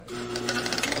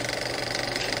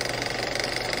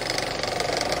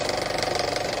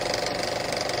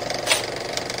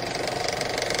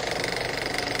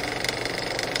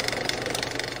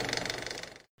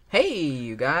Hey,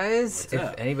 you guys. What's if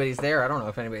up? anybody's there, I don't know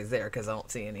if anybody's there because I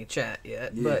don't see any chat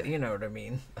yet, Yeah. but you know what I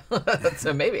mean.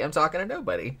 So maybe I'm talking to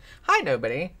nobody. Hi,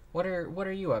 nobody. What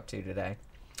are you up to today?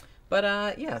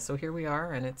 But yeah, so here we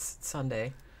are, and it's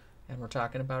Sunday, and we're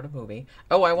talking about a movie.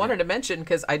 Oh, I wanted to mention,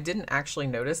 because I didn't actually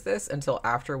notice this until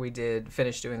after we did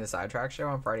finish doing the Sidetrack show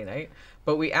on Friday night,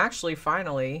 but we actually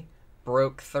finally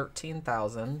broke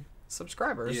 13,000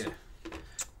 subscribers. Yeah.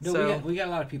 No, So- we got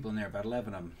a lot of people in there. About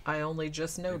 11 of them. I only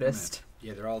just noticed.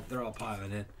 Yeah, they're all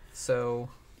piling in. So,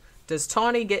 does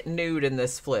Tawny get nude in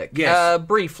this flick? Yes.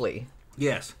 Briefly.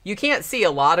 Yes. You can't see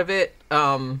a lot of it,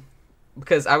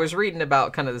 because I was reading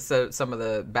about kind of some of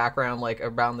the background, like,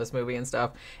 around this movie and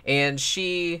stuff, and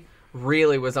she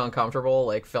really was uncomfortable,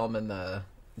 like, filming the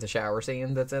shower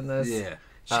scene that's in this. Yeah.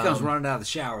 She comes running out of the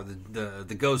shower.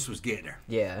 The ghost was getting her.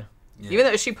 Yeah. Yeah. Even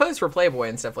though she posed for Playboy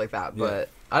and stuff like that, Yeah. but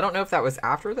I don't know if that was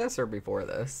after this or before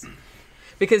this.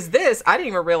 Because this, I didn't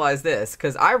even realize this,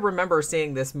 because I remember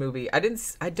seeing this movie. I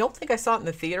don't think I saw it in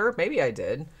the theater. Maybe I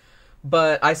did.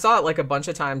 But I saw it like a bunch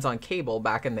of times on cable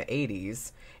back in the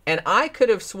 80s. And I could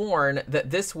have sworn that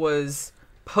this was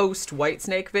post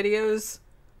Whitesnake videos.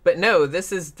 But no,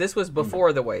 this was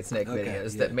before the Whitesnake Okay,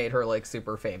 videos yeah. that made her like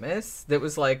super famous. That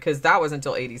was like, because that was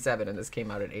until 87 and this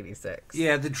came out in 86.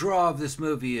 Yeah, the draw of this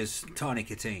movie is Tawny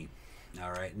Katine.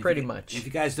 All right. And Pretty if you- much. If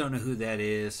you guys don't know who that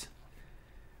is,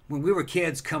 when we were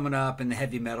kids coming up in the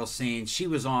heavy metal scene, she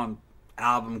was on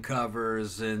album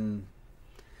covers and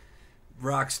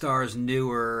Rockstars knew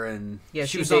her, and Yeah,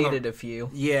 she was dated on a few.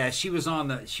 Yeah, she was on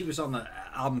the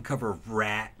album cover of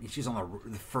Rat. She was on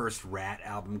the first Rat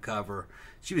album cover.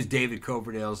 She was David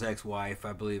Coverdale's ex-wife,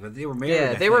 I believe. They were married.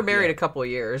 Yeah, I they were think, married yeah. a couple of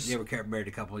years. They were married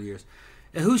a couple of years.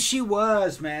 And who she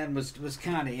was, man, was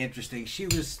kind of interesting. She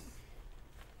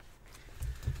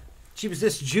was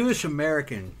this Jewish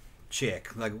American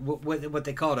chick, like what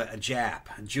they called a Jap,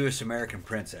 a Jewish American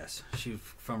princess. She was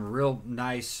from a real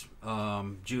nice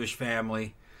Jewish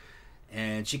family,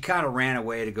 and she kind of ran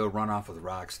away to go run off with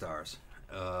rock stars.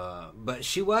 But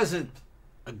she wasn't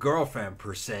a girlfriend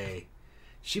per se.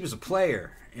 She was a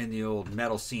player in the old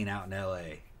metal scene out in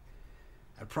L.A.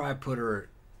 I'd probably put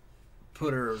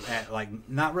her at like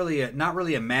not really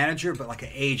a manager, but like an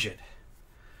agent.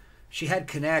 She had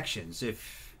connections.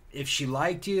 If she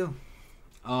liked you,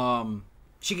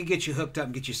 she could get you hooked up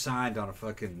and get you signed on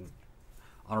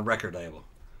a record label.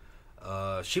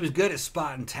 She was good at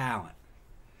spotting talent.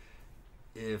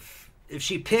 If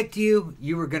she picked you,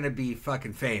 you were gonna be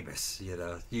fucking famous. You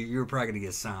know, you were probably gonna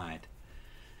get signed.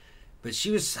 But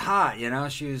she was hot. You know,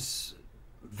 she was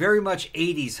very much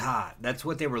 80s hot. That's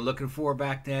what they were looking for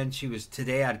back then. She was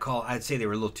today. I'd say they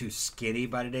were a little too skinny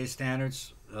by today's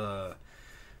standards.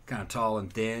 Kind of tall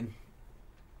and thin.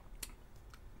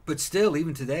 But still,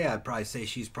 even today, I'd probably say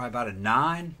she's probably about a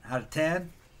 9 out of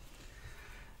 10.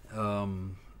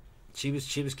 She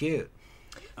was cute.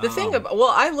 The thing about,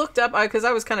 well, I looked up because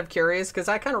I was kind of curious because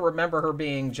I kind of remember her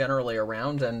being generally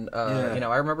around, and Yeah. you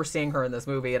know, I remember seeing her in this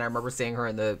movie, and I remember seeing her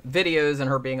in the videos and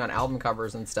her being on album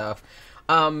covers and stuff.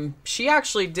 She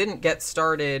actually didn't get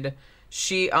started.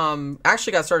 She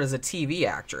actually got started as a TV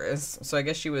actress, so I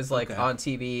guess she was like Okay. on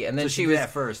TV, and then So she did was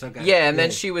that first. Okay. yeah, and then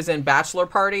she was in Bachelor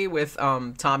Party with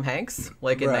Tom Hanks,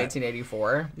 like in Right.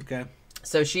 1984. Okay.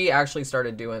 So she actually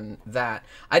started doing that.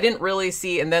 I didn't really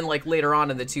see, and then like later on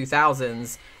in the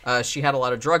 2000s, she had a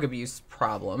lot of drug abuse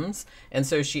problems, and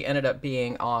so she ended up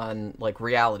being on like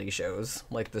reality shows,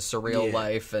 like The Surreal Yeah.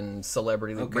 Life and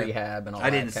Celebrity Okay. Rehab and all I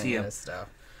that didn't kind see of 'em. stuff.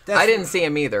 That's- I didn't see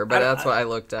him either, but I- that's what I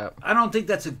looked up. I don't think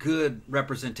that's a good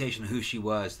representation of who she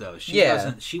was, though.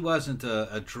 Yeah. She wasn't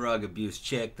a drug abuse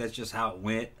chick. That's just how it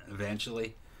went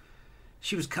eventually.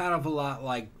 She was kind of a lot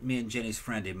like me and Jenny's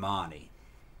friend Imani.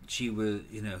 She was,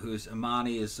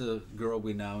 Imani is a girl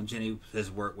we know, and Jenny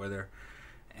has worked with her.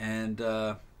 And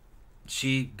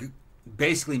she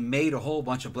basically made a whole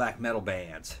bunch of black metal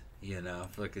bands,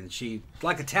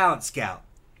 like a talent scout.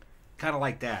 Kind of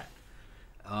like that.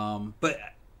 But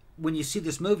when you see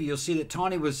this movie, you'll see that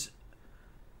Tawny was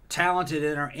talented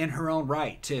in her own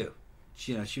right too.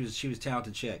 She was a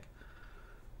talented chick,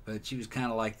 but she was kind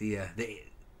of like the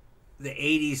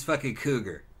 80s fucking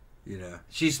cougar.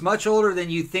 She's much older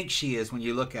than you think she is when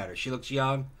you look at her. She looks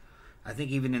young. I think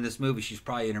even in this movie, she's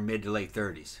probably in her mid to late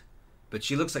 30s, but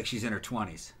she looks like she's in her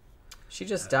 20s. She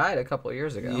just died a couple of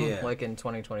years ago, Yeah. like in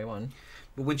 2021.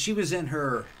 But when she was in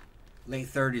her late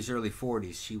 30s, early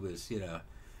 40s, she was,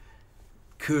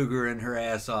 cougaring her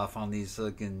ass off on these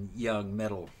looking young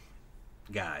metal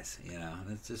guys.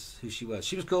 That's just who she was.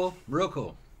 She was cool, real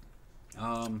cool.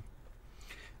 I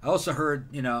also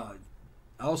heard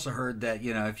that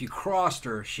if you crossed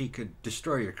her, she could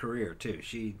destroy your career too.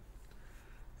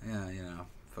 Yeah,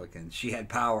 fucking, she had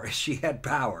power. She had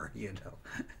power,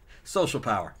 social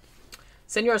power.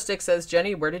 Senor Stick says,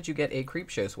 Jenny, where did you get a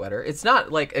Creepshow sweater? It's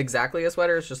not like exactly a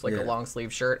sweater. It's just like a long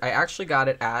sleeve shirt. I actually got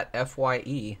it at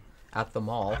FYE at the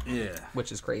mall. Yeah.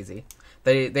 Which is crazy.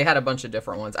 They had a bunch of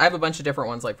different ones. I have a bunch of different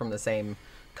ones like from the same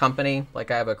company.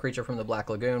 Like I have a Creature from the Black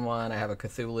Lagoon one. I have a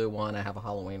Cthulhu one. I have a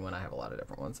Halloween one. I have a lot of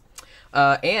different ones.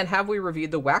 And have we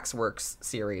reviewed the Waxworks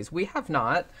series? We have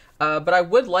not, but I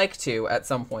would like to at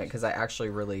some point because I actually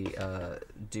really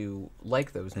do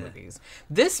like those movies.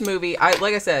 This movie,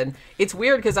 like I said, it's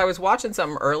weird because I was watching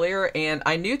something earlier and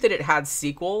I knew that it had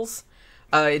sequels.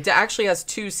 It actually has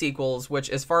 2 sequels, which,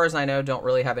 as far as I know, don't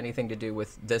really have anything to do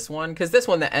with this one. Because this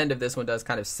one, the end of this one does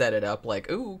kind of set it up like,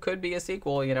 ooh, could be a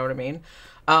sequel, you know what I mean?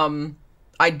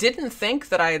 I didn't think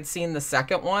that I had seen the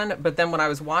second one, but then when I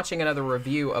was watching another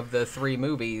review of the 3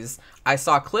 movies, I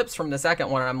saw clips from the second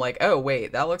one, and I'm like, oh,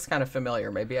 wait, that looks kind of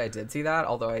familiar. Maybe I did see that,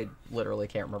 although I literally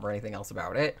can't remember anything else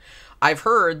about it. I've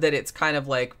heard that it's kind of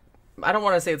like, I don't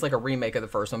want to say it's like a remake of the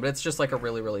first one, but it's just like a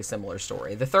really, really similar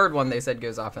story. The third one, they said,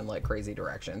 goes off in like crazy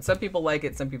directions. Some people like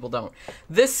it, some people don't.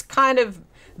 This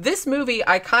movie,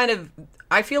 I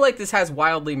feel like this has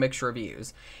wildly mixed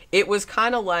reviews. It was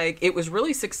kind of like, it was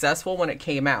really successful when it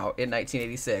came out in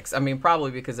 1986. I mean,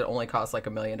 probably because it only cost like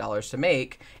 $1 million to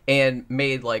make and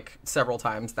made like several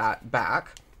times that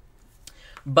back.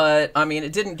 But, I mean,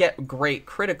 it didn't get great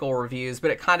critical reviews,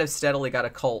 but it kind of steadily got a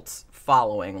cult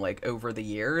following like over the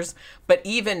years. But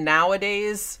even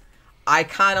nowadays, I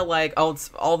kind of like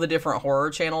all the different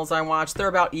horror channels I watch, they're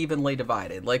about evenly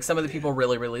divided. Like some of the people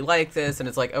really, really like this and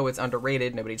it's like, oh, it's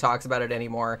underrated. Nobody talks about it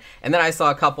anymore. And then I saw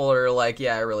a couple that are like,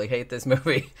 yeah, I really hate this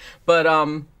movie. But,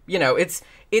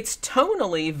 it's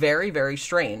tonally very, very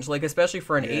strange, like especially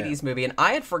for an 80s movie. And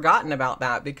I had forgotten about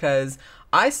that because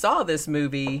I saw this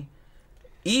movie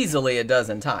easily a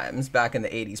dozen times back in the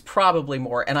 80s, probably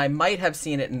more. And I might have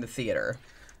seen it in the theater.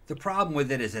 The problem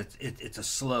with it is it's a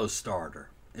slow starter.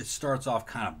 It starts off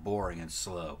kind of boring and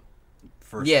slow.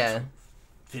 First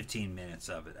 15 minutes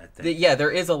of it, I think.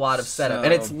 There is a lot of setup.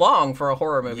 And it's long for a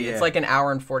horror movie. Yeah. It's like an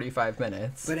hour and 45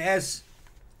 minutes. But as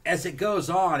it goes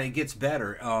on, it gets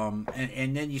better.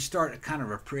 And then you start kind of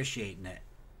appreciating it.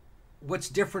 What's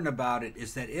different about it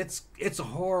is that it's a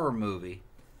horror movie,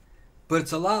 but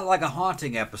it's a lot like a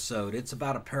haunting episode. It's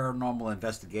about a paranormal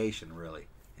investigation, really.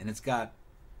 And it's got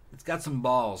some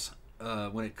balls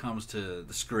when it comes to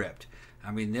the script. I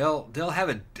mean, they'll have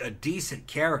a decent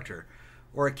character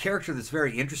or a character that's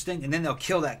very interesting, and then they'll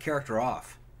kill that character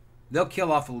off. They'll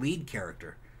kill off a lead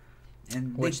character.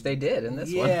 Which they did in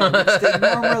this one. Yeah, which they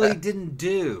normally didn't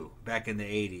do back in the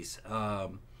 80s.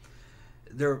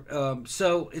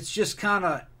 So it's just kind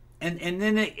of... And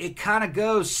then it kind of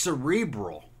goes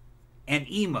cerebral and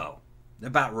emo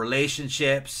about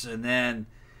relationships, and then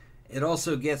it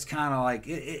also gets kind of like...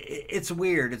 It's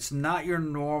weird. It's not your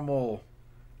normal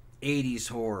 80s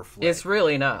horror flick. It's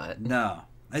really not. No.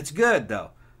 It's good,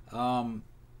 though.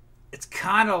 It's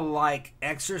kind of like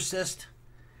Exorcist.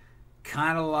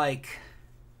 Kind of like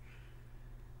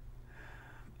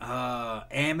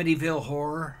Amityville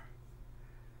Horror.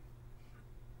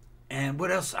 And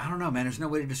what else? I don't know, man. There's no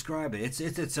way to describe it. It's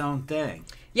its own thing.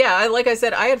 Yeah, like I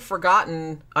said, I had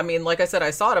forgotten. I mean, like I said,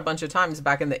 I saw it a bunch of times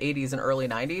back in the 80s and early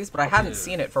 90s, but I hadn't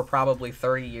seen it for probably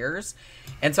 30 years.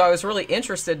 And so I was really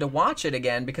interested to watch it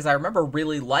again because I remember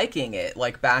really liking it,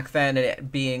 like back then, and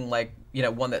it being like,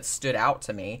 one that stood out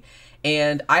to me.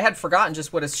 And I had forgotten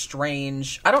just what a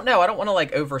strange... I don't know. I don't want to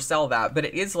like oversell that, but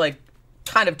it is like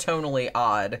kind of tonally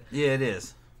odd. Yeah, it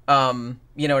is.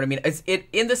 You know what I mean? It's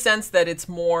in the sense that it's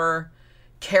more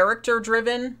character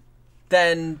driven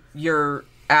than your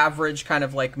average kind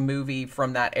of like movie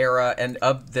from that era and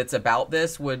that's about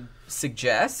this would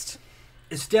suggest.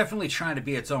 It's definitely trying to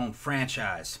be its own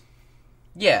franchise.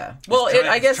 Yeah. Well,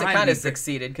 I guess it kind of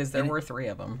succeeded because there were 3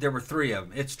 of them. There were 3 of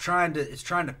them. It's trying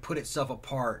to put itself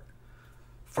apart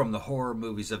from the horror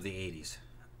movies of the 80s.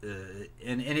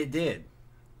 And it did.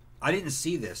 I didn't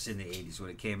see this in the 80s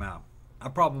when it came out. I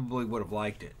probably would have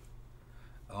liked it.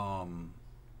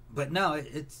 But no,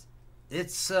 it's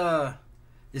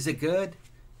is it good?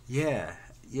 Yeah,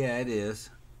 it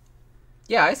is.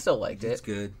 Yeah, I still liked it. It's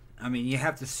good. I mean, you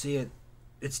have to see it.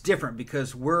 It's different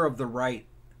because we're of the right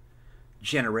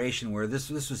generation where this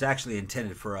was actually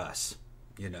intended for us.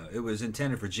 It was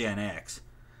intended for Gen X.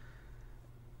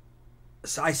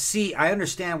 So I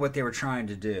understand what they were trying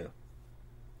to do.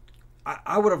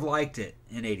 I would have liked it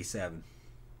in 87.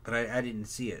 But I didn't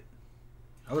see it.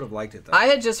 I would have liked it though. I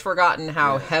had just forgotten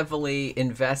how heavily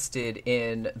invested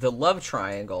in the love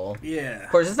triangle. Yeah. Of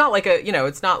course, it's not like a,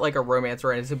 it's not like a romance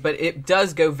or anything, but it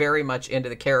does go very much into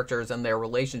the characters and their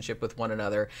relationship with one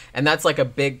another. And that's like a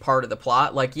big part of the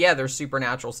plot. Like, yeah, there's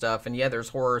supernatural stuff and yeah, there's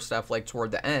horror stuff like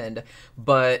toward the end,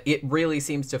 but it really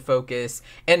seems to focus.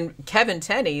 And Kevin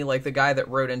Tenney, like the guy that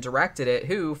wrote and directed it,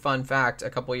 who, fun fact, a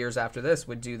couple years after this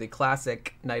would do the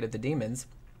classic Night of the Demons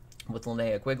with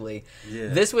Linnea Quigley. Yeah.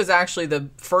 This was actually the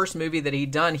first movie that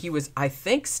he'd done. He was, I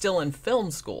think, still in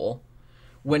film school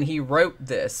when he wrote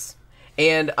this.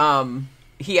 And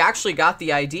he actually got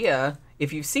the idea.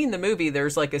 If you've seen the movie,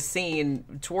 there's like a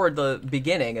scene toward the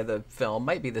beginning of the film,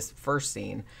 might be this first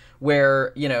scene,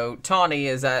 where, Tawny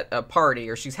is at a party,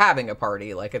 or she's having a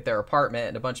party, like at their apartment,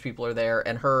 and a bunch of people are there,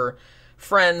 and her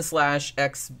friend /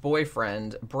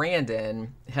 ex-boyfriend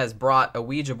Brandon has brought a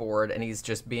Ouija board, and he's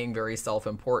just being very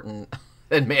self-important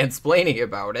and mansplaining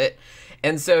about it.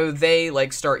 And so they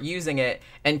like start using it,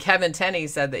 and Kevin Tenney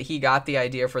said that he got the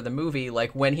idea for the movie like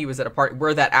when he was at a party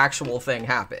where that actual thing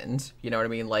happened. You know what I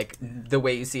mean? Like the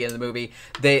way you see it in the movie.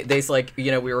 They like, we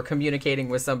were communicating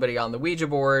with somebody on the Ouija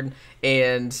board,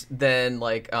 and then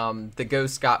like the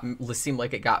ghost seemed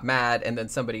like it got mad, and then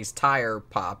somebody's tire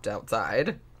popped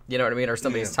outside. You know what I mean? Or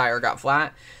somebody's tire got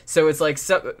flat. So it's like,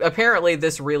 so apparently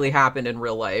this really happened in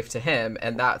real life to him,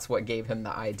 and that's what gave him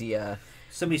the idea.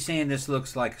 Somebody's saying this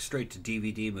looks like a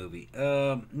straight-to-DVD movie.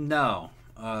 No.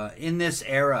 In this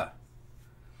era,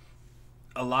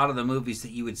 a lot of the movies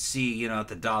that you would see, at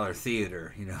the dollar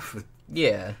theater,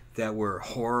 that were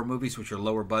horror movies, which are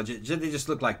lower budget, they just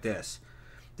look like this.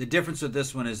 The difference with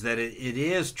this one is that it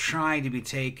is trying to be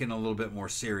taken a little bit more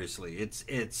seriously.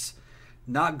 It's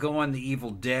not going the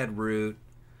Evil Dead route,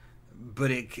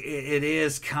 but it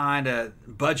is kind of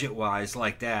budget wise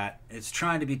like that. It's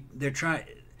trying to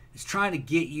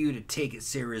get you to take it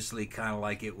seriously, kind of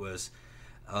like it was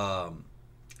The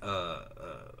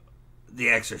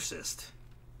Exorcist.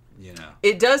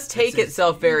 It does take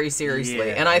itself very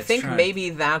seriously, and I think maybe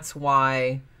that's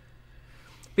why.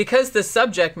 Because the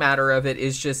subject matter of it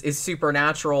is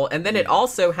supernatural, and then it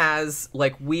also has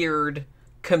like weird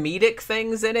comedic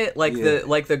things in it, like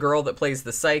the girl that plays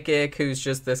the psychic, who's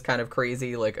just this kind of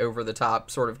crazy, like over the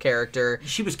top sort of character.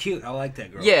 She was cute. I like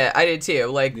that girl. Yeah, I did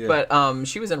too. But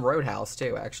she was in Roadhouse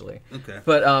too, actually. Okay.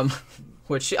 But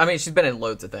which she's been in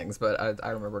loads of things, but I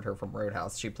remembered her from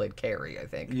Roadhouse. She played Carrie, I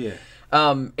think. Yeah.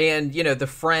 And the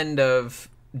friend of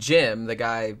Jim, the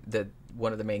guy that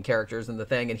one of the main characters in the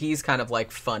thing, and he's kind of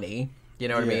like funny. You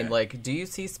know what I mean? Like, do you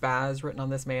see spaz written on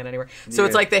this man anywhere? So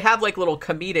it's like they have like little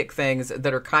comedic things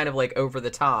that are kind of like over the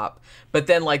top, but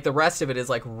then like the rest of it is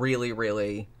like really,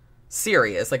 really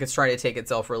serious. Like it's trying to take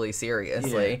itself really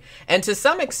seriously. Yeah. And to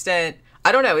some extent,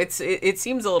 I don't know, it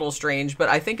seems a little strange, but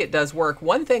I think it does work.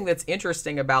 One thing that's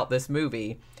interesting about this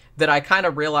movie that I kind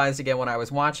of realized again when I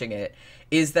was watching it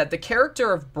is that the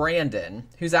character of Brandon,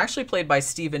 who's actually played by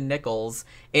Stephen Nichols,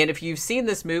 and if you've seen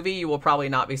this movie, you will probably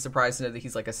not be surprised to know that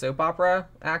he's like a soap opera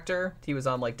actor. He was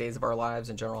on like Days of Our Lives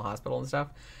and General Hospital and stuff,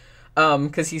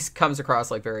 because he comes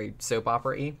across like very soap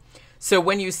opera-y. So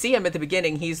when you see him at the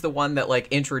beginning, he's the one that like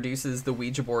introduces the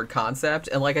Ouija board concept.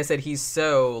 And like I said, he's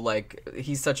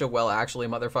such a well-actually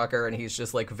motherfucker, and he's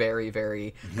just like very,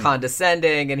 very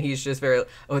condescending, and he's just very,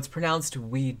 oh, it's pronounced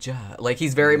Ouija. Like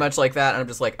he's very much like that. And I'm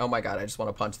just like, oh my God, I just want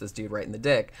to punch this dude right in the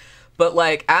dick. But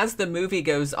like as the movie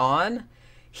goes on,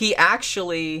 you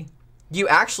actually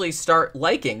start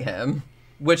liking him,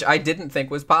 which I didn't think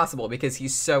was possible because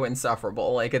he's so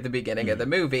insufferable, like at the beginning of the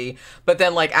movie. But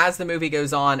then like as the movie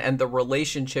goes on and the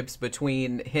relationships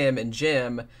between him and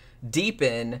Jim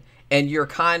deepen, and you're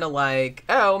kind of like,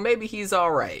 oh, maybe he's all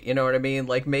right. You know what I mean?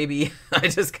 Like maybe I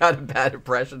just got a bad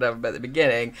impression of him at the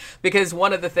beginning, because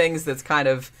one of the things that's kind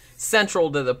of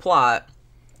central to the plot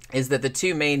is that the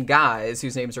two main guys,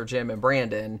 whose names are Jim and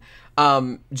Brandon,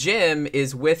 Jim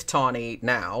is with Tawny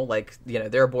now, like,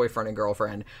 they're boyfriend and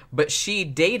girlfriend, but she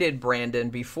dated Brandon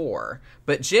before.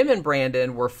 But Jim and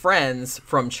Brandon were friends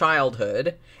from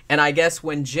childhood, and I guess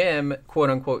when Jim,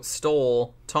 quote-unquote,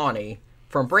 stole Tawny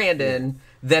from Brandon,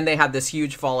 then they had this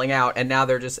huge falling out, and now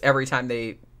they're just, every time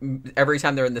they're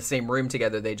in the same room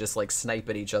together, they just, like, snipe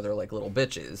at each other like little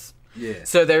bitches. Yeah.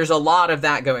 So there's a lot of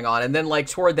that going on. And then, like,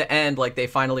 toward the end, like, they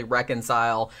finally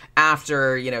reconcile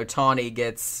after, Tawny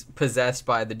gets possessed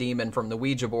by the demon from the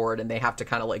Ouija board, and they have to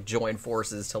kind of, like, join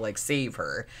forces to, like, save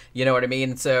her. You know what I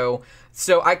mean? So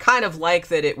I kind of like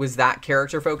that it was that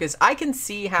character focus. I can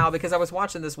see how, because I was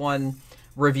watching this one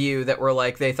review that were,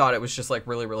 like, they thought it was just, like,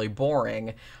 really, really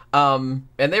boring. And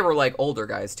they were, like, older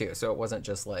guys, too. So it wasn't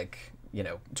just, like,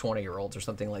 20-year-olds or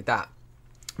something like that.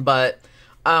 But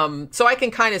So I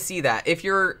can kind of see that. If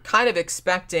you're kind of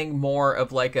expecting more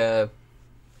of like a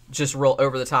just real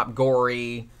over-the-top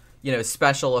gory,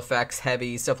 special effects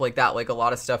heavy, stuff like that, like a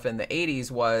lot of stuff in the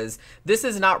 80s was, this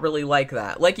is not really like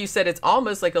that. Like you said, it's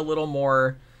almost like a little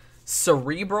more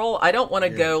cerebral. I don't want to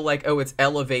go like, oh, it's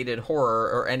elevated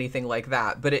horror or anything like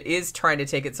that, but it is trying to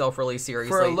take itself really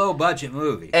seriously. For a low-budget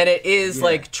movie. And it is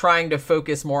like trying to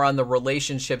focus more on the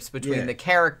relationships between the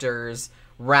characters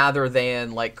rather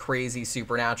than like crazy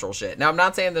supernatural shit. Now, I'm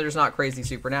not saying that there's not crazy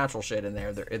supernatural shit in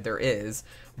there. There is,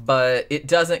 but it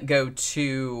doesn't go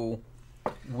too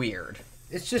weird.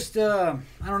 It's just, I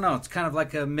don't know. It's kind of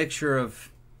like a mixture of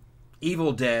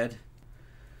Evil Dead,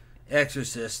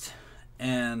 Exorcist,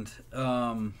 and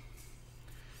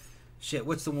shit.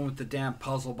 What's the one with the damn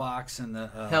puzzle box and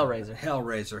the Hellraiser?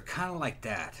 Hellraiser, kind of like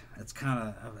that. It's kind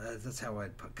of that's how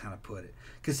I'd kind of put it.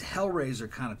 Because Hellraiser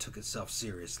kind of took itself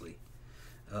seriously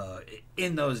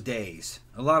in those days.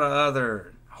 A lot of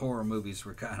other horror movies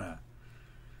were kind of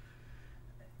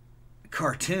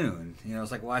cartoon.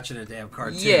 It's like watching a damn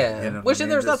cartoon. Yeah, which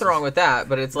there's nothing wrong with that,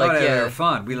 but it's like, they were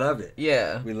fun. We loved it.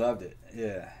 Yeah. We loved it.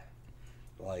 Yeah.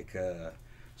 Like,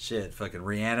 shit, fucking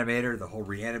Reanimator, the whole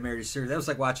Reanimator series. That was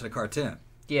like watching a cartoon.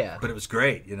 Yeah. But it was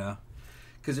great,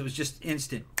 because it was just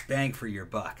instant bang for your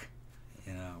buck.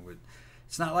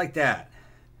 It's not like that.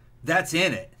 That's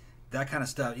in it. That kind of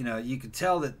stuff, you can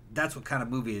tell that that's what kind of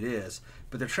movie it is,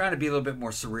 but they're trying to be a little bit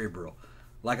more cerebral,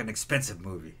 like an expensive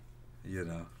movie,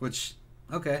 which,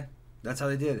 okay, that's how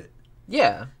they did it.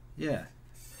 Yeah. Yeah.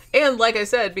 And like I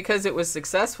said, because it was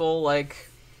successful, like,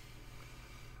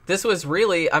 this was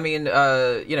really, I mean,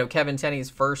 Kevin Tenney's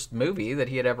first movie that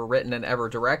he had ever written and ever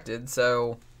directed,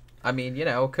 so, I mean,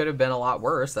 could have been a lot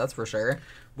worse, that's for sure.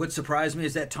 What surprised me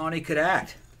is that Tawny could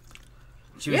act.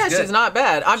 She's not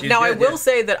bad. I will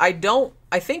say that I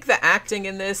think the acting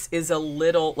in this is a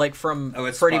little, like, from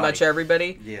pretty much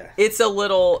everybody. Yeah. It's a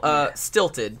little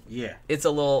stilted. Yeah. It's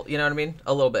a little, you know what I mean?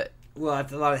 A little bit. Well, a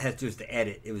lot of it has to do with the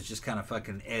edit. It was just kind of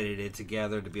fucking edited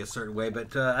together to be a certain way.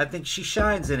 But I think she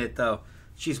shines in it, though.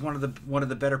 She's one of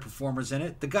the better performers in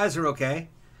it. The guys are okay.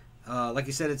 Like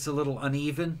you said, it's a little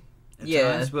uneven at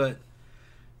times, but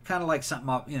kind of like something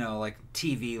up, like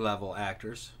TV level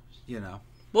actors,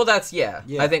 Well, that's,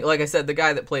 I think, like I said, the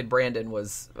guy that played Brandon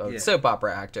was a soap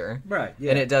opera actor. Right, yeah.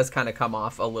 And it does kind of come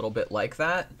off a little bit like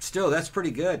that. Still, that's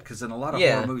pretty good, because in a lot of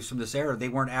horror movies from this era, they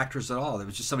weren't actors at all. It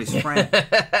was just somebody's friend.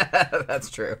 That's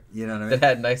true. You know what I mean? That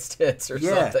had nice tits or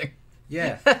something.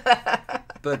 Yeah.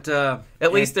 But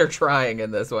at least they're trying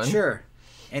in this one. Sure.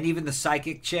 And even the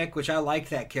psychic chick, which I like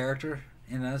that character.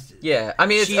 Yeah, I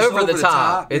mean, it's over the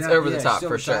top. It's over the top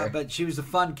for sure. But she was a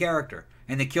fun character,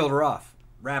 and they killed her off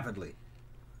rapidly.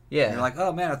 Yeah. And you're like,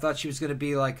 oh man, I thought she was going to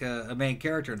be like a main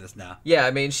character in this now. Yeah,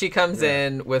 I mean, she comes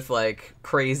in with like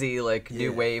crazy like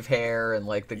new wave hair and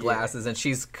like the glasses, and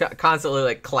she's constantly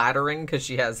like clattering because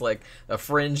she has like a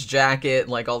fringe jacket and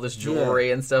like all this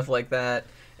jewelry and stuff like that.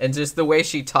 And just the way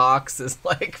she talks is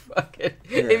like fucking.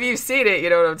 Yeah. If you've seen it, you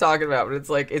know what I'm talking about. But it's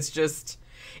like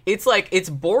it's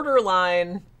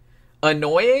borderline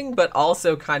annoying, but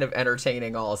also kind of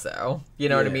entertaining also. You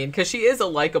know what I mean? Because she is a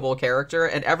likable character,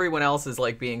 and everyone else is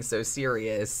like being so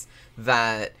serious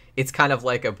that it's kind of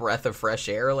like a breath of fresh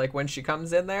air, like when she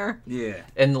comes in there. Yeah.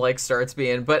 And like starts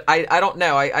being, but I don't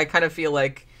know. I kind of feel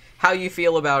like how you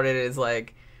feel about it is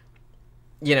like,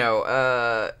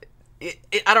 I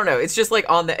don't know. It's just like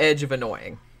on the edge of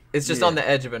annoying. It's just on the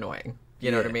edge of annoying.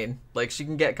 You know what I mean? Like she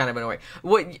can get kind of annoying.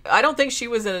 I don't think she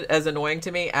was as annoying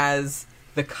to me as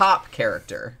the cop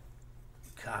character.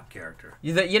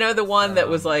 The one that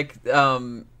was like,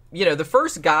 the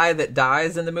first guy that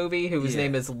dies in the movie, whose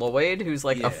name is Lloyd, who's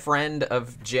like a friend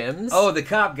of Jim's. Oh, the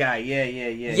cop guy.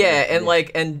 Yeah.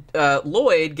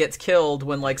 Lloyd gets killed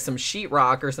when like some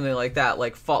sheetrock or something like that,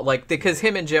 like fall, like because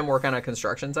him and Jim work on a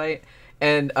construction site,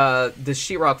 and the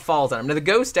sheetrock falls on him. Now the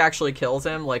ghost actually kills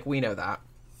him, like we know that.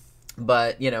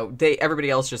 But, everybody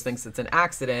else just thinks it's an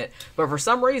accident. But for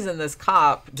some reason, this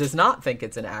cop does not think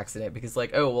it's an accident because,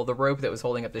 like, oh, well, the rope that was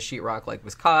holding up the sheetrock, like,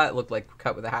 was cut, looked like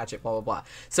cut with a hatchet, blah, blah, blah.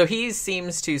 So he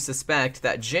seems to suspect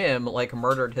that Jim, like,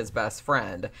 murdered his best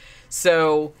friend.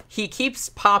 So he keeps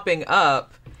popping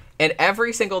up, and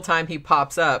every single time he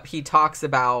pops up, he talks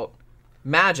about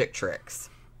magic tricks.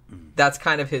 That's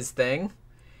kind of his thing.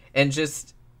 And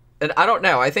I don't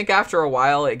know. I think after a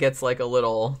while, it gets, like, a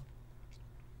little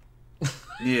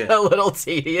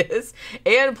tedious.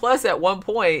 And plus at one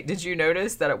point, did you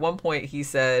notice that at one point he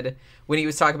said, when he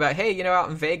was talking about, hey, out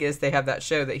in Vegas they have that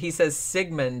show, that he says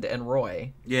Sigmund and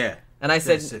Roy. Yeah. And I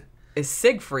said, it's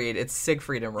Siegfried. It's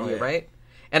Siegfried and Roy, right?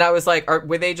 And I was like,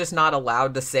 were they just not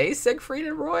allowed to say Siegfried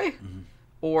and Roy? Mm-hmm.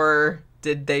 Or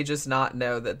did they just not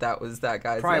know that was that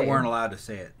guy's Probably name? weren't allowed to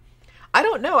say it. I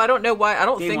don't know. I don't know why. I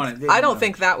don't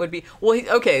think that would be. Well,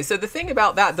 okay. So the thing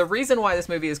about that, the reason why this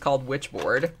movie is called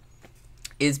Witchboard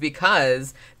is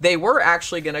because they were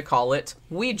actually going to call it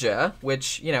Ouija,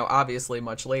 which, you know, obviously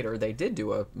much later they did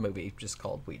do a movie just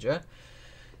called Ouija.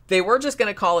 They were just going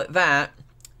to call it that,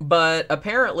 but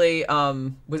apparently,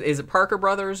 is it Parker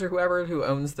Brothers or whoever who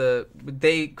owns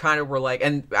they kind of were like,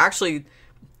 and actually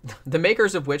the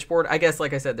makers of Witchboard, I guess,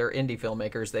 like I said, they're indie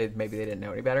filmmakers. Maybe they didn't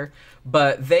know any better,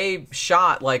 but they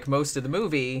shot like most of the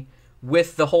movie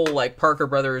with the whole like Parker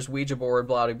Brothers Ouija board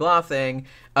blah blah blah thing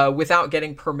without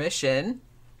getting permission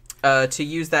to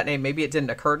use that name. Maybe it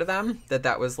didn't occur to them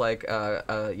that was like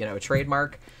a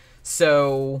trademark.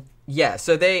 So yeah,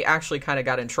 so they actually kind of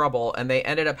got in trouble, and they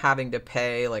ended up having to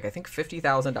pay like I think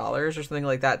 $50,000 or something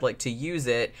like that, like to use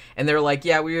it. And they're like,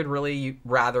 yeah, we would really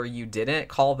rather you didn't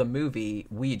call the movie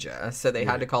Ouija, so they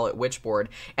had to call it Witchboard.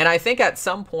 And I think at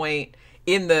some point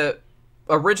in the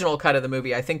original cut of the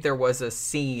movie, I think there was a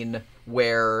scene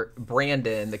where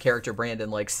Brandon, the character Brandon,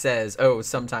 like says, oh,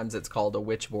 sometimes it's called a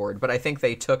witchboard, but I think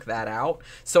they took that out.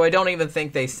 So I don't even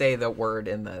think they say the word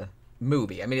in the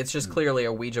movie. I mean, it's just clearly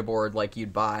a Ouija board like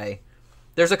you'd buy.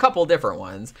 There's a couple different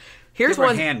ones. Here's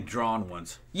one hand-drawn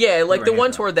ones. Yeah, like the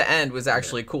one toward the end was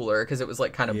actually cooler because it was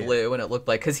like kind of blue, and it looked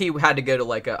like, because he had to go to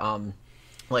like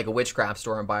a witchcraft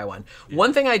store and buy one. Yeah.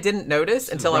 One thing I didn't notice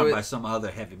until I was by some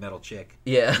other heavy metal chick.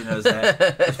 Yeah, she knows that.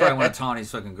 That's probably one of Tawny's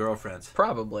fucking girlfriends.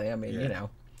 Probably. I mean, you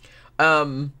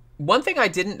know. One thing I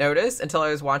didn't notice until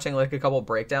I was watching like a couple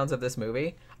breakdowns of this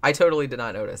movie, I totally did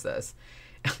not notice this,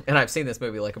 and I've seen this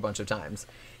movie like a bunch of times,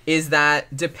 is that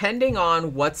depending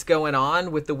on what's going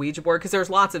on with the Ouija board, because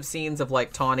there's lots of scenes of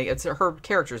like Tawny, her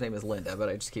character's name is Linda, but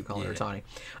I just keep calling her Tawny,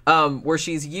 where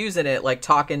she's using it, like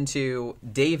talking to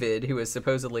David, who is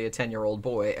supposedly a 10-year-old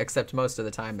boy, except most of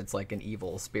the time it's like an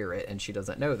evil spirit, and she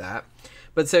doesn't know that.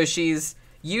 But so she's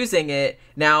using it.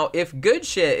 Now, if good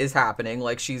shit is happening,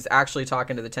 like she's actually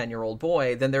talking to the 10-year-old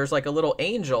boy, then there's like a little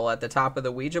angel at the top of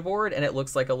the Ouija board, and it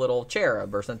looks like a little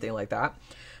cherub or something like that.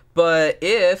 But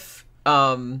if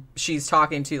she's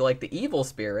talking to like the evil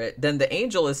spirit, then the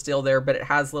angel is still there, but it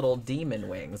has little demon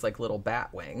wings, like little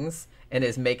bat wings, and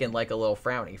is making like a little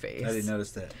frowny face. I didn't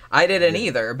notice that. I didn't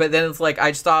either, but then it's like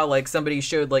I saw like somebody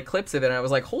showed like clips of it, and I was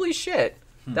like, holy shit,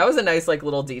 that was a nice like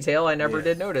little detail. I never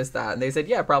did notice that. And they said,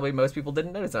 yeah, probably most people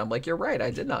didn't notice it. I'm like, you're right, I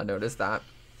did not notice that.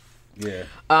 Yeah.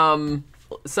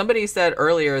 Somebody said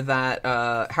earlier that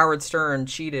Howard Stern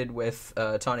cheated with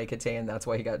Tawny Katane. That's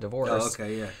why he got divorced. Oh,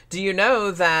 okay, yeah. Do you know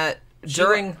that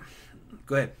during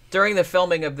the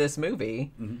filming of this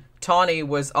movie, Tawny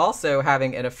was also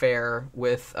having an affair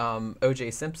with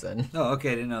O.J. Simpson? Oh,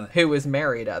 okay, I didn't know that. Who was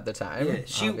married at the time,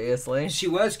 obviously. She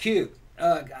was cute.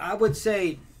 I would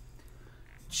say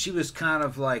she was kind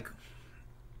of like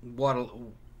what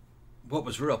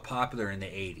was real popular in the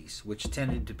 80s, which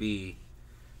tended to be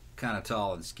kind of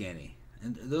tall and skinny.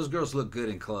 And those girls look good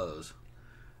in clothes.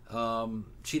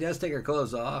 She does take her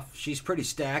clothes off. She's pretty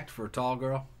stacked for a tall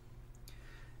girl.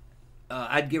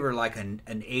 I'd give her like an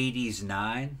 80s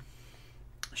 9.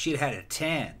 She'd had a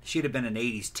 10. She'd have been an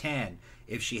 80s 10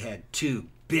 if she had two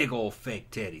big old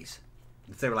fake titties.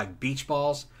 If they were like beach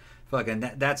balls, fucking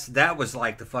that was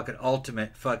like the fucking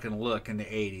ultimate fucking look in the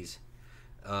 80s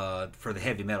for the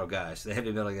heavy metal guys. The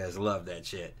heavy metal guys loved that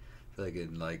shit.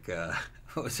 Fucking like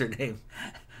what was her name?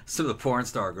 Some of the porn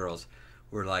star girls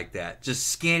were like that, just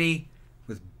skinny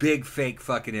with big fake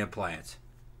fucking implants.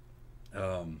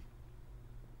 That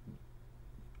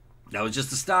was just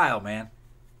the style, man.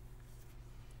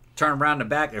 Turn around the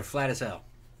back, they're flat as hell.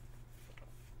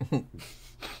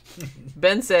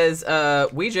 Ben says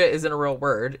Ouija isn't a real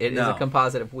word. It is a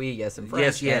composite of we, yes, in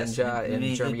French, and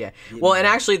in German, yeah. Well, and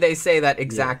actually they say that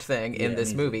exact thing in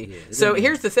this movie. So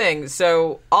here's the thing.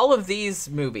 So all of these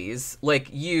movies like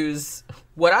use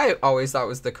what I always thought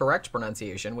was the correct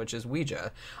pronunciation, which is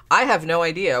Ouija. I have no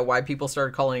idea why people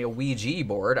started calling it a Ouija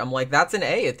board. I'm like, that's an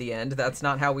A at the end. That's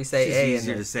not how we say it's A.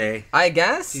 Easier to say. I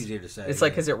guess. It's easier to say. It's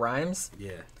like because it rhymes.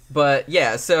 Yeah. But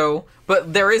yeah,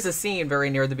 but there is a scene very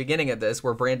near the beginning of this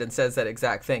where Brandon says that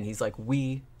exact thing. He's like,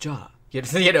 Ouija.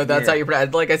 You know, that's how you pronounce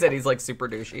it. Like I said, he's like super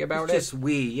douchey about it. Just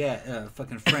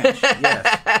fucking French,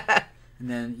 yes. And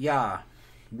then,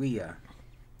 Ouija.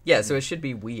 Yeah, so it should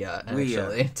be Ouija,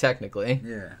 actually, technically.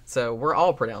 Yeah. So we're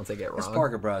all pronouncing it wrong. It's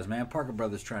Parker Brothers, man. Parker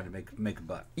Brothers trying to make a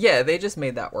buck. Yeah, they just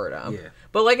made that word up. Yeah.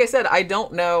 But like I said, I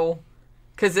don't know,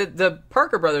 because the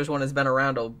Parker Brothers one has been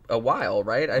around a while,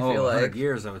 right? I feel like 100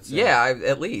 years, I would say. Yeah,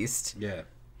 at least. Yeah.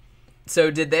 So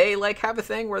did they like have a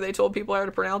thing where they told people how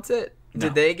to pronounce it? No.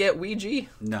 Did they get Ouija?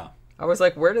 No. I was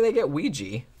like, where do they get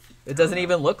Ouija? It doesn't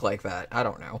even look like that. I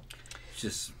don't know. It's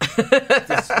just,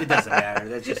 it doesn't matter.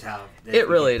 That's just how it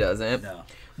really doesn't. No.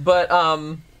 But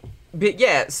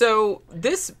yeah. So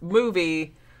this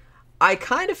movie, I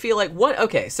kind of feel like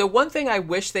so one thing I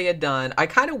wish they had done. I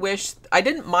kind of wish I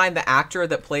didn't mind the actor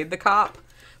that played the cop.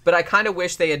 But I kind of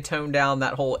wish they had toned down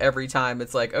that whole every time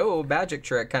it's like, oh, magic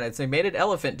trick kind of. So he made an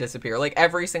elephant disappear. Like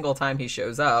every single time he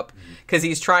shows up. Because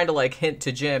he's trying to like hint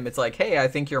to Jim. It's like, hey, I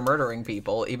think you're murdering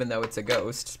people. Even though it's a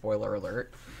ghost. Spoiler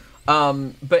alert.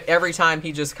 But every time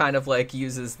he just kind of like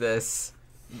uses this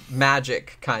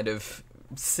magic kind of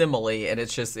simile. And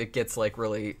it gets like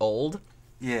really old.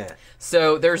 Yeah.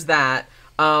 So there's that.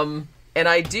 And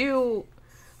I do...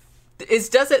 This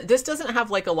doesn't have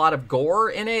like a lot of gore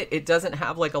in it. It doesn't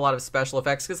have like a lot of special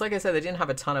effects because, like I said, they didn't have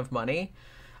a ton of money.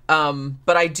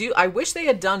 But I wish they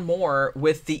had done more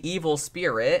with the evil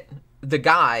spirit, the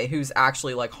guy who's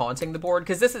actually like haunting the board.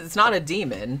 Because it's not a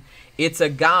demon. It's a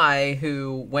guy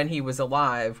who, when he was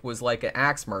alive, was like an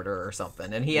axe murderer or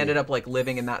something, and he ended up like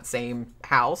living in that same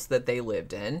house that they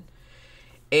lived in.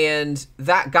 And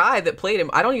that guy that played him,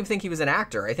 I don't even think he was an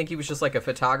actor. I think he was just like a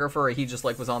photographer. He just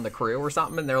like was on the crew or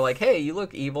something. And they're like, hey, you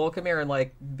look evil. Come here and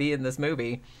like be in this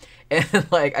movie. And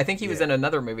like, I think he was in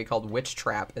another movie called Witch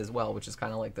Trap as well, which is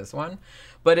kind of like this one.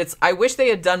 But I wish they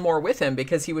had done more with him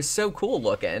because he was so cool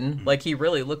looking. Like he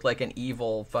really looked like an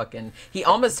evil he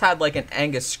almost had like an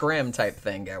Angus Scrimm type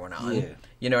thing going on. Yeah.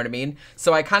 You know what I mean?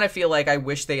 So I kind of feel like I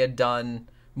wish they had done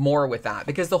more with that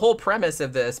because the whole premise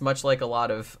of this, much like a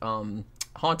lot of,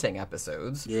 haunting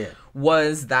episodes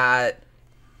was that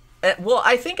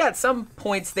I think at some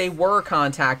points they were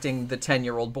contacting the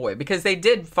 10-year-old boy because they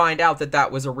did find out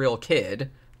that was a real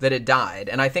kid that had died,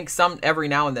 and I think every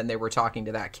now and then they were talking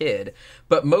to that kid,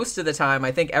 but most of the time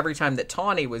I think every time that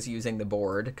Tawny was using the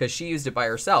board, because she used it by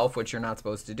herself, which you're not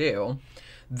supposed to do,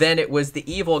 then it was the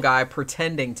evil guy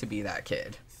pretending to be that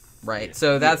kid, right?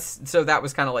 So that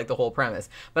was kind of like the whole premise,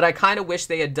 but I kind of wish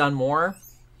they had done more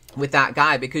with that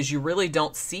guy because you really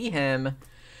don't see him.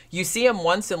 You see him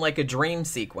once in like a dream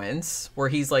sequence where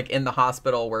he's like in the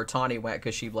hospital where Tawny went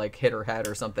because she like hit her head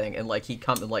or something, and like he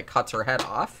comes and like cuts her head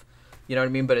off. You know what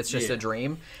I mean? But it's just a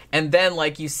dream. And then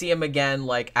like you see him again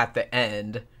like at the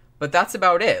end, but that's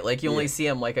about it. Like you only see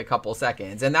him like a couple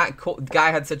seconds, and that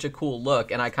guy had such a cool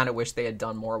look, and I kind of wish they had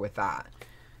done more with that.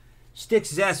 Sticks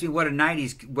has asked me what a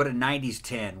 90s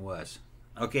 10 was.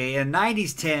 Okay, a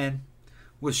 90s 10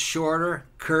 was shorter,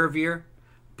 curvier,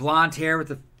 blonde hair with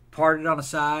the parted on the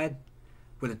side,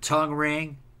 with a tongue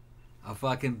ring, a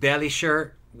fucking belly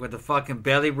shirt with a fucking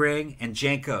belly ring, and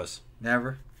Jenkos.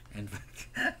 Never. And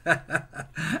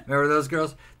remember those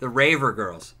girls? The raver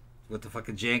girls with the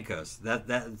fucking Jenkos.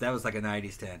 That was like a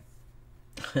 90s 10.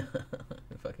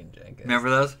 Fucking Jenkos. Remember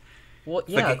those? Well,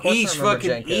 yeah, of course I remember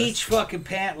Jenkos. Each fucking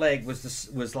pant leg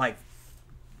was like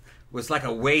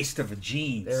a waist of a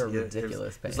jeans. They're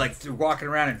ridiculous pants. It's like walking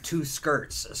around in two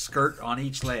skirts, a skirt on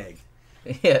each leg.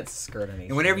 Yeah, it's a skirt on each.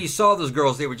 And whenever you saw those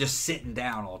girls, they were just sitting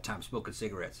down all the time, smoking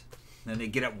cigarettes. And then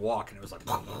they'd get up and walk, and it was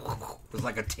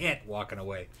like a tent walking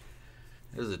away.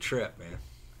 It was a trip, man.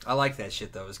 I like that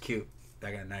shit, though. It was cute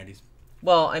back in the 90s.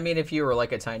 Well, I mean, if you were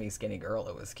like a tiny, skinny girl,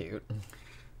 it was cute.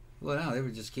 Well, no, they were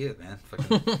just cute, man.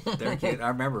 Fucking, they're cute. I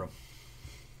remember them.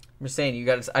 I'm just saying, you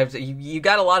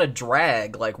got a lot of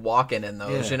drag, like walking in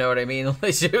those. Yeah. You know what I mean?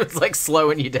 It was like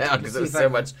slowing you down because it was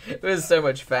so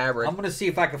much fabric. I'm gonna see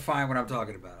if I can find what I'm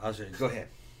talking about. I'll show you. Go ahead.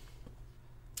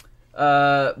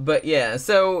 But yeah,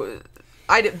 so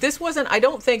I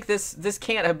don't think this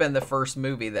can't have been the first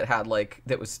movie that had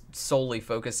that was solely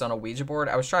focused on a Ouija board.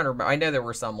 I was trying to remember. I know there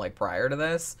were some like prior to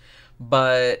this,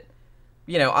 but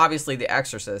you know, obviously The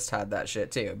Exorcist had that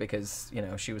shit too because, you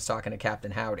know, she was talking to Captain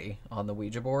Howdy on the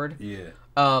Ouija board. Yeah.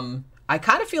 I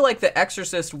kind of feel like The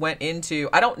Exorcist went into,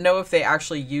 I don't know if they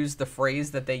actually used the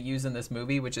phrase that they use in this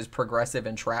movie, which is progressive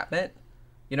entrapment.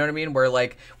 You know what I mean?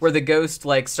 Where the ghost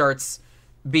like starts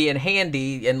being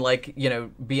handy and like, you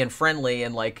know, being friendly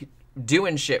and like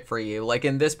doing shit for you. Like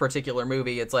in this particular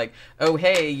movie, it's like, oh,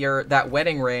 hey, you're that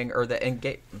wedding ring or the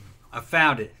engage. I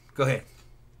found it. Go ahead.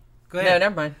 No,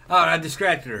 never mind. Oh, I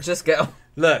distracted her. Just go.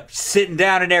 Look, sitting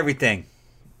down and everything.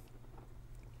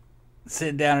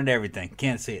 Sitting down and everything.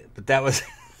 Can't see it, but that was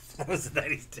the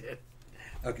 90s 10.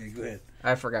 Okay, go ahead.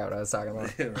 I forgot what I was talking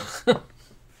about.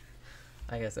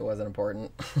 I guess it wasn't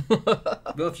important.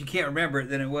 Well, if you can't remember it,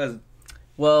 then it wasn't.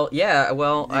 Well, yeah.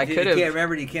 Well, I could have. You can't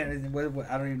remember it. You can't. I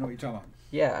don't even know what you're talking about.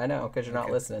 Yeah, I know, because you're not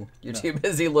listening. You're too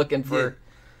busy looking for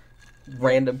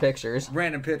random pictures.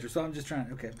 Random pictures. So I'm just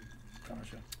trying. Okay.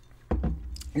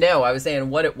 No, I was saying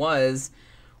what it was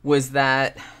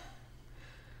that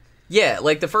Yeah,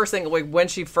 like the first thing, like when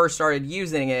she first started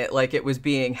using it, like it was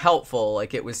being helpful.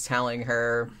 Like it was telling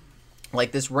her,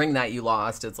 like, this ring that you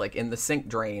lost, it's like in the sink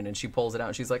drain, and she pulls it out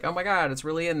and she's like, oh my God, it's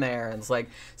really in there. And it's like,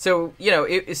 so, you know,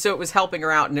 so it was helping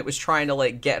her out, and it was trying to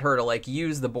like get her to like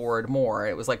use the board more.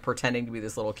 It was like pretending to be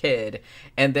this little kid.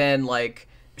 And then like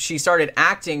she started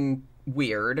acting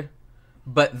weird,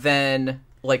 but then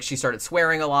like she started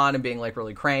swearing a lot and being like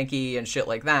really cranky and shit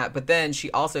like that. But then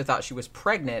she also thought she was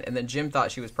pregnant, and then Jim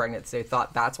thought she was pregnant, so they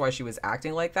thought that's why she was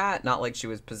acting like that, not like she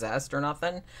was possessed or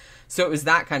nothing. So it was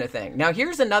that kind of thing. Now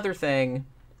here's another thing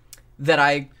that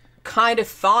I kind of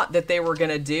thought that they were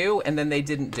going to do, and then they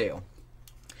didn't do.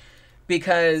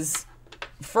 Because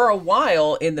for a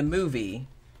while in the movie,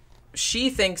 she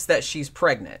thinks that she's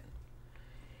pregnant.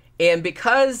 And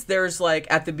because there's like,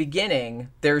 at the beginning,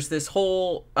 there's this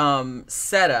whole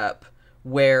setup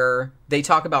where they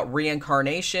talk about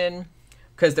reincarnation,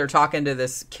 because they're talking to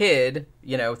this kid,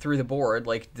 you know, through the board,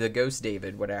 like the ghost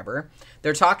David, whatever.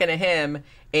 They're talking to him,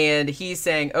 and he's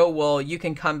saying, oh, well, you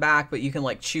can come back, but you can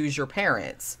like choose your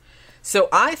parents. So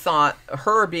I thought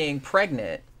her being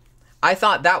pregnant, I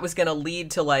thought that was going to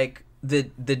lead to like the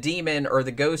demon or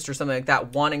the ghost or something like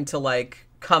that wanting to like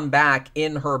come back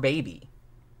in her baby.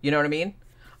 You know what I mean?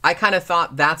 I kind of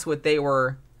thought that's what they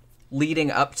were leading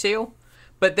up to,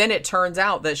 but then it turns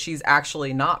out that she's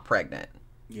actually not pregnant.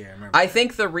 Yeah, I remember. I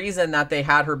think the reason that they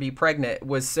had her be pregnant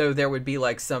was so there would be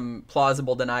like some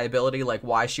plausible deniability, like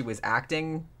why she was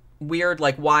acting weird,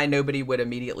 like why nobody would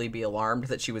immediately be alarmed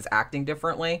that she was acting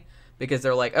differently, because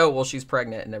they're like, oh, well, she's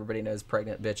pregnant, and everybody knows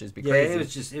pregnant bitches be crazy. Yeah,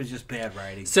 it was just bad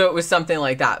writing. So it was something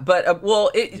like that. But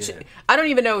I don't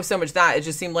even know so much that it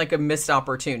just seemed like a missed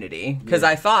opportunity, because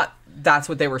I thought that's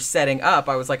what they were setting up.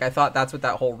 I was like, I thought that's what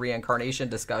that whole reincarnation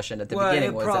discussion at the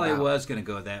beginning was about. It probably was going to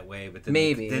go that way, but then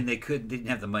maybe they didn't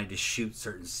have the money to shoot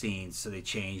certain scenes, so they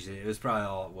changed it. It was probably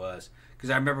all it was.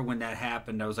 Because I remember when that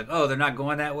happened, I was like, oh, they're not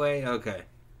going that way? Okay.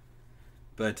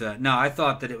 But no, I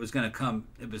thought that it was going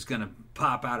to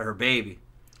pop out of her baby.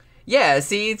 Yeah,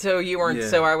 see, so you weren't,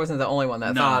 so I wasn't the only one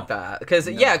that thought that. Because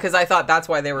I thought that's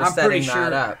why they were setting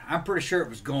that up. I'm pretty sure it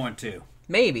was going to.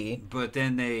 Maybe. But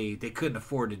then they couldn't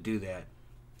afford to do that.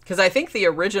 Because I think the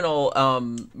original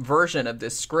version of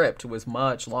this script was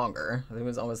much longer. It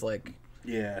was almost like...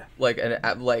 Yeah.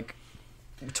 Like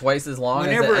twice as long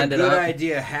Whenever as it ended a good up.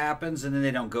 idea happens and then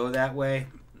they don't go that way,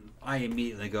 I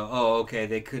immediately go, oh, okay,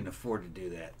 they couldn't afford to do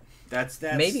that.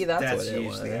 Maybe that's what it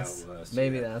usually was. how it was.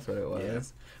 Maybe that's what it was. Yeah.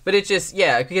 But it just,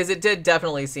 because it did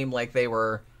definitely seem like they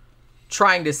were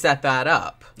trying to set that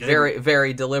up very,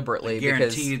 very deliberately. I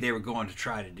guarantee you they were going to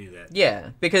try to do that.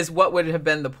 Yeah, because what would have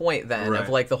been the point then of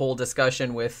like the whole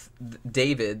discussion with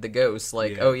David, the ghost,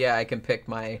 like, oh yeah, I can pick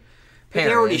my parents. But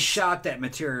they already shot that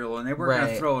material and they weren't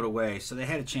going to throw it away, so they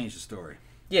had to change the story.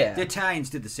 Yeah. The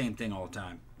Italians did the same thing all the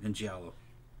time in Giallo.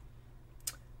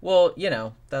 Well,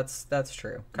 that's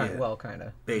true. Kind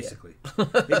of. Basically.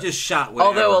 They just shot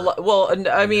whatever. Although,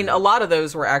 I mean, a lot of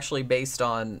those were actually based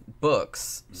on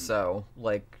books. So,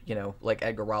 like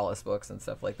Edgar Wallace books and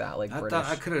stuff like that. Like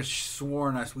I could have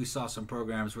sworn we saw some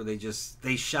programs where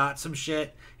they shot some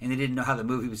shit and they didn't know how the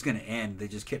movie was going to end. They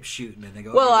just kept shooting and they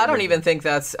go. Well, I don't even think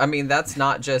that's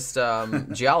not just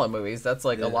Giallo movies. That's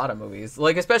like a lot of movies.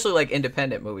 Like, especially like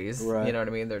independent movies. Right. You know what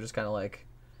I mean? They're just kind of like,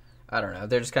 I don't know.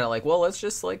 They're just kind of like, well, let's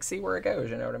just like see where it goes.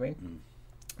 You know what I mean? Mm.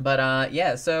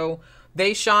 But so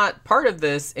they shot part of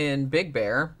this in Big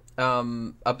Bear,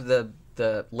 up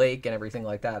the lake and everything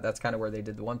like that. That's kind of where they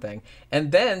did the one thing.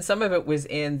 And then some of it was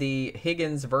in the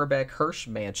Higgins Verbeck Hirsch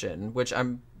mansion, which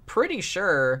I'm pretty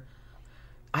sure,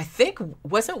 I think,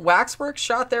 wasn't Waxworks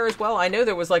shot there as well? I know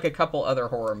there was like a couple other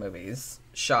horror movies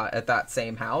shot at that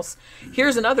same house.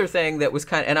 Here's another thing that was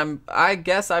kind of, and I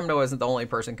guess I wasn't the only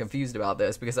person confused about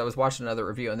this, because I was watching another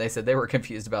review and they said they were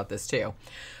confused about this too.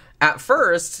 At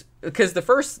first, because the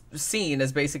first scene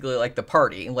is basically like the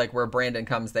party, like where Brandon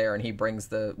comes there and he brings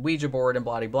the Ouija board and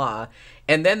blah, blah, blah.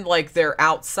 And then like they're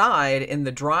outside in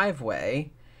the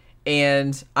driveway,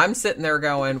 and I'm sitting there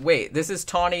going, wait, this is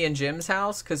Tawny and Jim's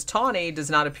house? Because Tawny does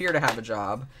not appear to have a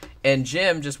job, and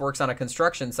Jim just works on a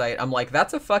construction site. I'm like,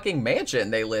 that's a fucking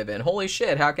mansion they live in. Holy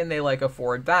shit, how can they like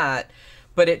afford that?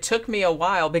 But it took me a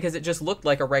while, because it just looked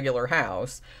like a regular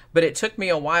house, but it took me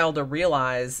a while to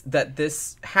realize that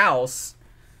this house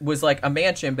was like a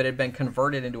mansion, but had been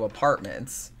converted into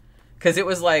apartments. Because it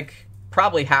was like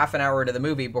probably half an hour into the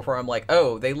movie before I'm like,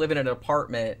 oh, they live in an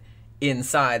apartment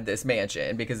inside this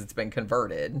mansion because it's been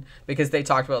converted, because they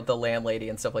talked about the landlady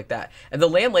and stuff like that. And the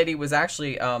landlady was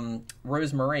actually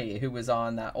Rose Marie, who was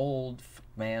on that old,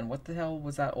 what the hell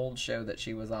was that old show that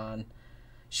she was on?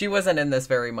 She wasn't in this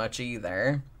very much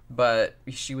either, but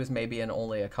she was maybe in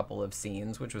only a couple of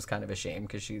scenes, which was kind of a shame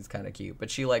because she's kind of cute. But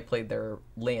she like played their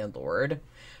landlord.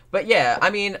 But yeah, I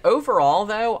mean, overall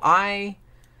though,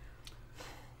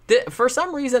 for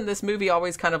some reason this movie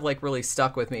always kind of like really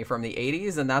stuck with me from the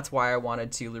 80s, and that's why I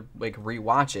wanted to like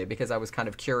rewatch it, because I was kind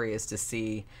of curious to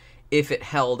see if it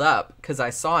held up, because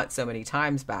I saw it so many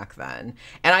times back then.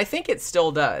 And I think it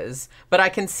still does, but I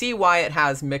can see why it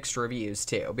has mixed reviews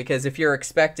too, because if you're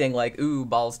expecting like, ooh,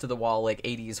 balls to the wall, like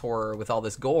 80s horror with all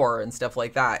this gore and stuff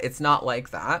like that, it's not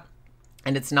like that.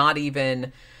 And it's not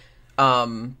even,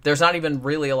 there's not even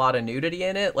really a lot of nudity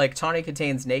in it. Like, Tawny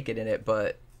Kitane's naked in it,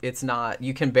 but it's not,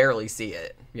 you can barely see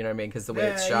it. You know what I mean? Because the way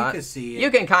it's shot. You can see it. You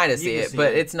can kind of see it,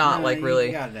 but it's not like really.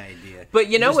 You got an idea. But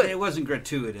you know what? It wasn't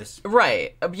gratuitous.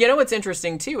 Right. You know what's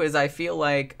interesting too is I feel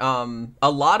like a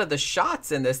lot of the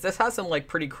shots in this has some like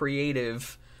pretty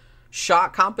creative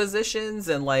shot compositions,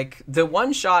 and like the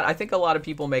one shot, I think a lot of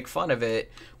people make fun of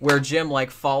it, where Jim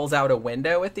like falls out a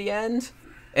window at the end,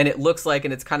 and it looks like,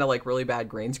 and it's kind of like really bad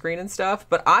green screen and stuff.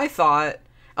 But I thought,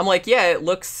 I'm like, yeah, it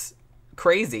looks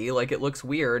crazy, like it looks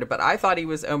weird, but I thought he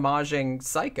was homaging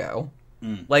Psycho.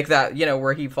 Like that, you know,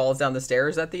 where he falls down the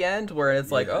stairs at the end, where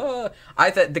it's like, oh, I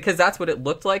thought, because that's what it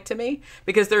looked like to me,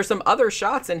 because there's some other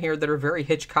shots in here that are very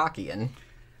Hitchcockian.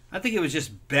 I think it was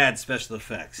just bad special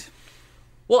effects.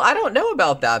 Well, I don't know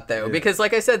about that though, because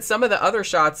like I said, some of the other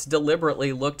shots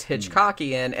deliberately looked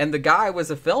Hitchcockian, and the guy was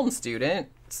a film student,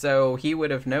 so he would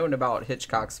have known about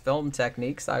Hitchcock's film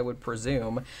techniques, I would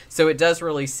presume. So it does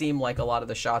really seem like a lot of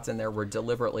the shots in there were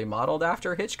deliberately modeled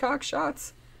after Hitchcock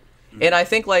shots. And I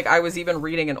think, like, I was even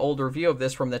reading an old review of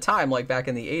this from the time, like back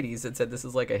in the 80s, that said this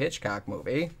is like a Hitchcock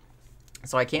movie.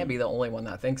 So I can't be the only one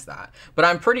that thinks that. But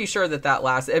I'm pretty sure that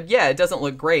last, yeah, it doesn't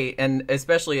look great, and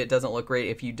especially it doesn't look great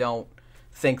if you don't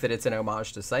think that it's an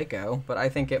homage to Psycho, but I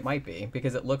think it might be,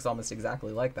 because it looks almost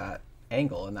exactly like that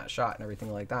angle in that shot and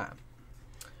everything like that.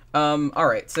 All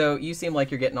right, so you seem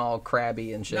like you're getting all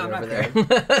crabby and shit over there.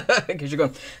 Because you're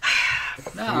going,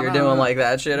 you're doing like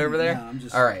that shit over there? No, I'm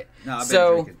just... All right. No, I've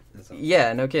been drinking.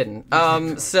 Yeah, no kidding.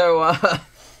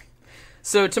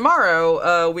 So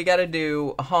tomorrow we got to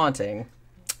do a haunting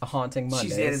Monday.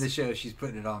 She's the end of the show. She's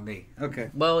putting it on me. Okay.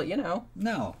 Well, you know.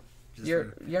 No.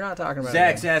 You're not talking about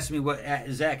Zach asked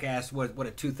what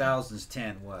a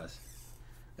 2010 was.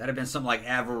 That'd have been something like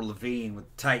Avril Lavigne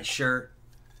with tight short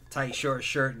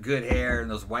shirt, good hair,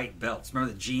 and those white belts.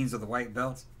 Remember the jeans with the white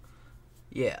belts?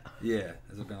 Yeah. Yeah, it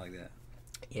would have been like that.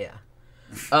 Yeah.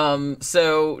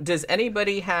 So does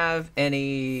anybody have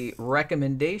any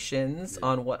recommendations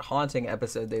on what haunting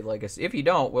episode they'd like us to? If you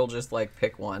don't, we'll just like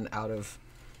pick one out of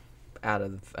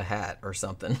a hat or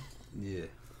something. Yeah.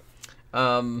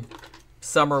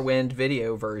 Summer Wind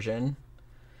video version.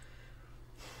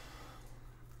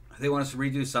 They want us to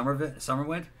redo Summer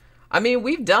Wind? I mean,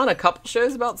 we've done a couple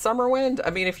shows about Summer Wind.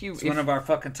 I mean, it's one of our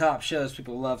fucking top shows.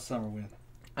 People love Summer Wind.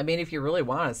 I mean, if you really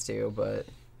want us to, but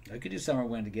I could do Summer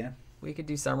Wind again. We could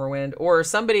do Summer Wind, or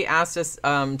somebody asked us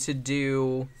to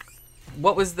do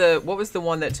what was the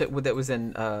one that was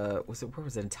in where was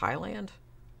it in Thailand?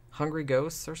 Hungry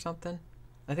Ghosts or something?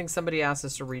 I think somebody asked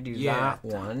us to redo that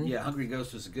one. Yeah, Hungry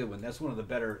Ghost was a good one. That's one of the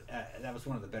better. That was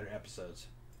one of the better episodes.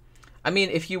 I mean,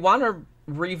 if you want to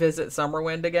revisit Summer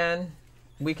Wind again,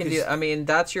 we can do. I mean,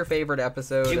 that's your favorite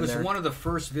episode. It was one of the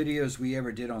first videos we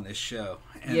ever did on this show.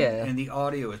 And, and the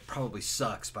audio probably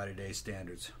sucks by today's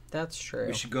standards. That's true.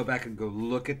 We should go back and go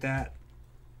look at that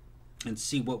and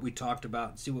see what we talked about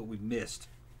and see what we missed.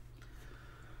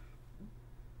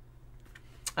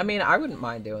 I mean, I wouldn't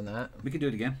mind doing that. We could do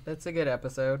it again. That's a good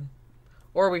episode.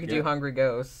 Or we could do Hungry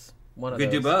Ghosts. One of those.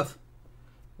 We could do both.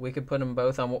 We could put them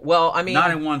both on. Well, I mean, not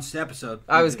in one episode.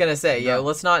 I was gonna say,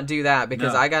 let's not do that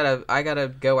because I gotta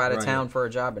go out of town for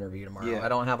a job interview tomorrow. Yeah. I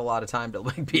don't have a lot of time to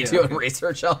be doing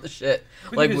research on the shit.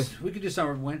 We could do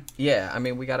Summer Wind. Yeah, I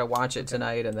mean, we gotta watch it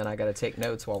tonight, and then I gotta take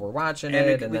notes while we're watching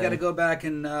it. And we gotta go back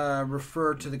and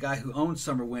refer to the guy who owned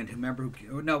Summer Wind.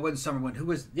 No, it wasn't Summer Wind. Who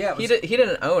was? Yeah, he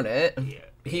didn't own it. Yeah.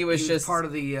 He was just part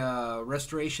of the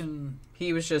restoration.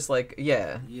 He was just like,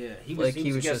 he was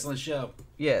just guest on the show.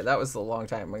 Yeah, that was a long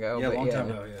time ago. Yeah, a long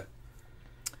time ago. Yeah.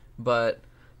 But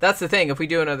that's the thing. If we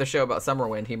do another show about Summer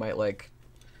Wind, he might like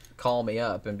call me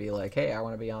up and be like, "Hey, I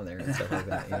want to be on there," and stuff like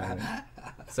that. You know what I mean?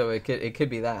 So it could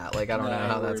be that. Like, I don't know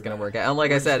how that's gonna work out. And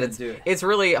like I said, it's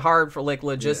really hard for like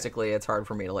logistically. It's hard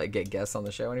for me to like get guests on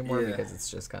the show anymore because it's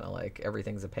just kind of like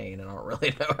everything's a pain, and I don't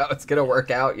really know how it's gonna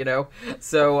work out. You know.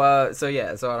 So I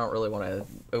don't really want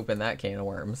to open that can of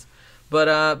worms.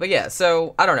 But yeah.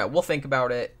 So I don't know. We'll think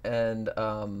about it, and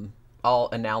I'll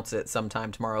announce it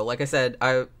sometime tomorrow. Like I said,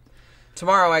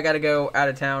 tomorrow I got to go out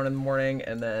of town in the morning,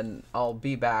 and then I'll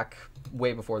be back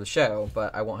way before the show,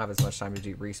 but I won't have as much time to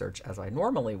do research as I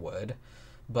normally would.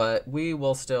 But we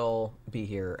will still be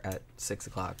here at 6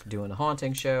 o'clock doing a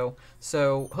haunting show.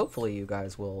 So hopefully you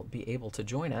guys will be able to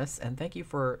join us. And thank you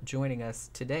for joining us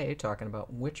today talking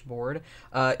about Witchboard.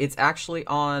 It's actually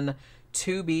on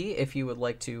Tubi if you would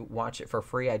like to watch it for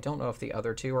free. I don't know if the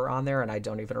other two are on there, and I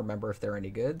don't even remember if they're any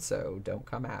good. So don't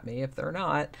come at me if they're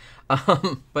not.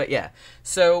 But yeah,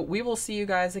 so we will see you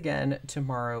guys again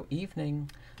tomorrow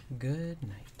evening. Good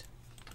night.